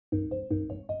In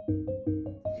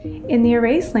the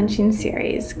Erase Lynching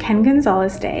series, Ken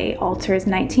Gonzales-Day alters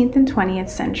 19th and 20th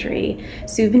century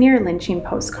souvenir lynching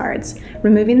postcards,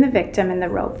 removing the victim and the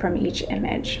rope from each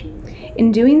image.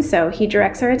 In doing so, he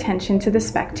directs our attention to the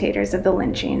spectators of the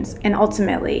lynchings and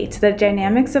ultimately to the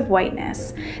dynamics of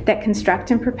whiteness that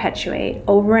construct and perpetuate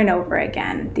over and over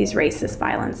again these racist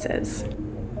violences.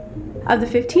 Of the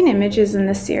 15 images in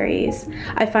the series,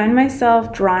 I find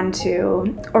myself drawn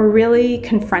to, or really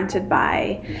confronted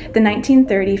by, the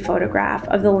 1930 photograph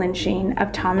of the lynching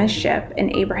of Thomas Shipp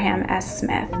and Abraham S.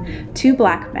 Smith, two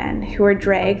black men who were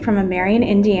dragged from a Marion,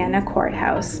 Indiana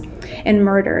courthouse and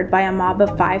murdered by a mob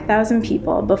of 5,000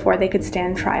 people before they could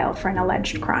stand trial for an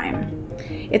alleged crime.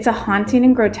 It's a haunting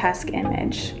and grotesque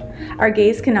image. Our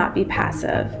gaze cannot be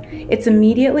passive. It's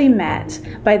immediately met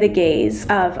by the gaze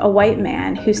of a white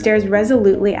man who stares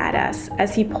resolutely at us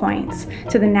as he points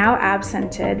to the now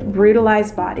absented,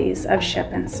 brutalized bodies of Shipp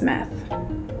and Smith.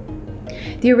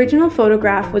 The original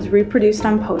photograph was reproduced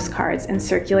on postcards and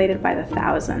circulated by the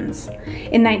thousands.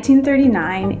 In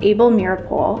 1939, Abel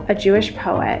Meeropol, a Jewish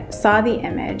poet, saw the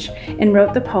image and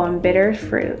wrote the poem Bitter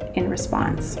Fruit in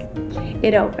response.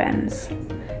 It opens,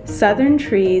 "Southern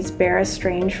trees bear a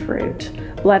strange fruit,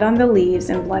 blood on the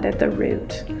leaves and blood at the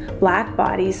root, black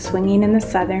bodies swinging in the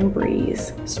southern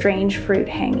breeze, strange fruit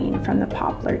hanging from the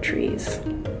poplar trees."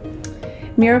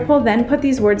 Meeropol then put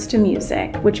these words to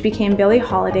music, which became Billie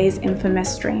Holiday's infamous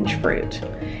Strange Fruit.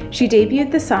 She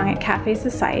debuted the song at Cafe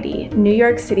Society, New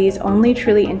York City's only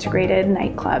truly integrated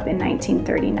nightclub, in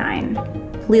 1939.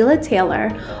 Leela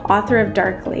Taylor, author of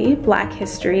Darkly, Black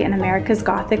History and America's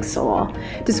Gothic Soul,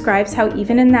 describes how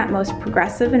even in that most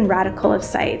progressive and radical of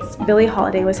sites, Billie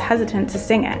Holiday was hesitant to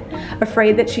sing it,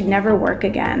 afraid that she'd never work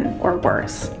again, or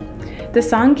worse. The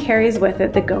song carries with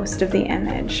it the ghost of the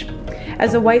image.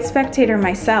 As a white spectator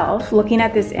myself, looking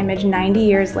at this image 90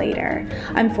 years later,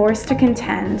 I'm forced to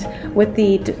contend with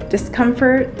the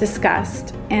discomfort,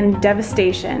 disgust, and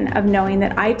devastation of knowing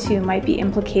that I too might be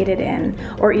implicated in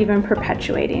or even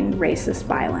perpetuating racist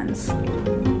violence.